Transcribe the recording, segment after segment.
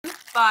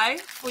by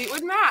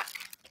Fleetwood Mac.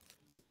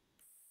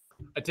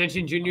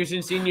 Attention juniors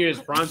and seniors,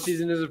 prom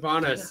season is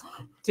upon us.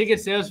 Ticket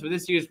sales for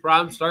this year's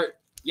prom start,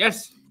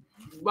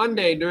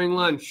 Monday during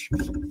lunch.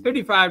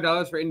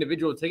 $35 for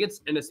individual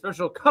tickets and a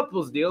special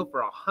couples deal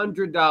for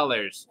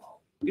 $100.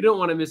 You don't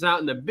want to miss out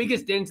on the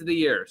biggest dance of the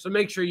year, so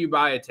make sure you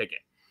buy a ticket.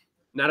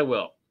 Not a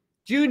will.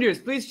 Juniors,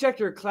 please check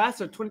your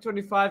Class of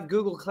 2025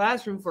 Google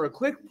Classroom for a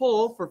quick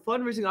poll for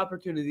fundraising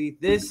opportunity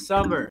this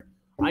summer.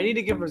 I need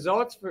to give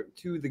results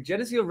to the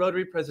Geneseo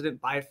Rotary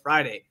president by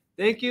Friday.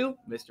 Thank you,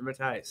 Mr.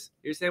 Matthijs.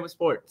 Here's Sam with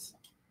sports.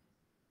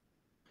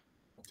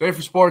 Today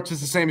for sports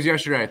is the same as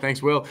yesterday.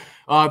 Thanks, Will.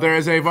 There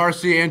is a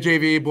varsity and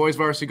JV boys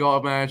varsity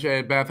golf match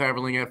at Bath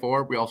Haverling at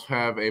 4. We also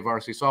have a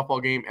varsity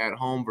softball game at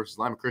home versus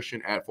Lima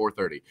Christian at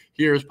 4:30.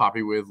 Here's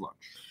Poppy with lunch.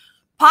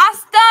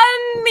 Pasta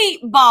and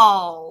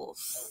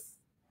meatballs.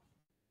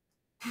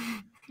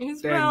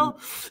 Here's Will.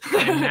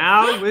 And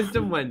now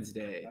Wisdom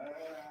Wednesday,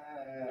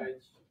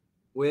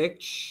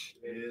 which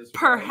is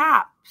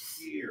Perhaps.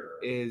 right here.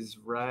 is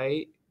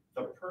right.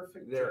 The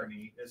perfect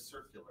journey is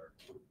circular.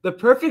 The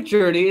perfect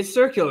journey is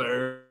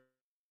circular.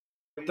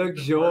 The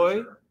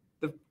joy,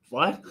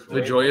 what?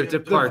 The joy of The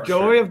departure.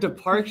 joy of The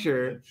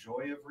departure.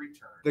 joy of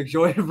return. The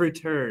joy of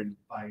return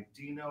By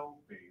Dino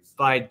Bays.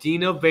 by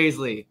Dino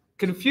Baisley.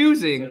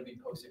 Confusing,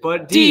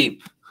 but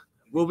Deep. deep.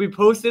 Will be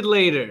posted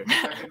later.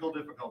 Technical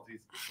difficulties.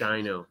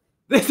 Dino.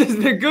 This has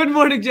been Good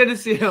Morning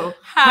Geneseo.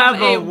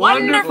 Have a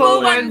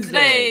wonderful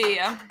Wednesday.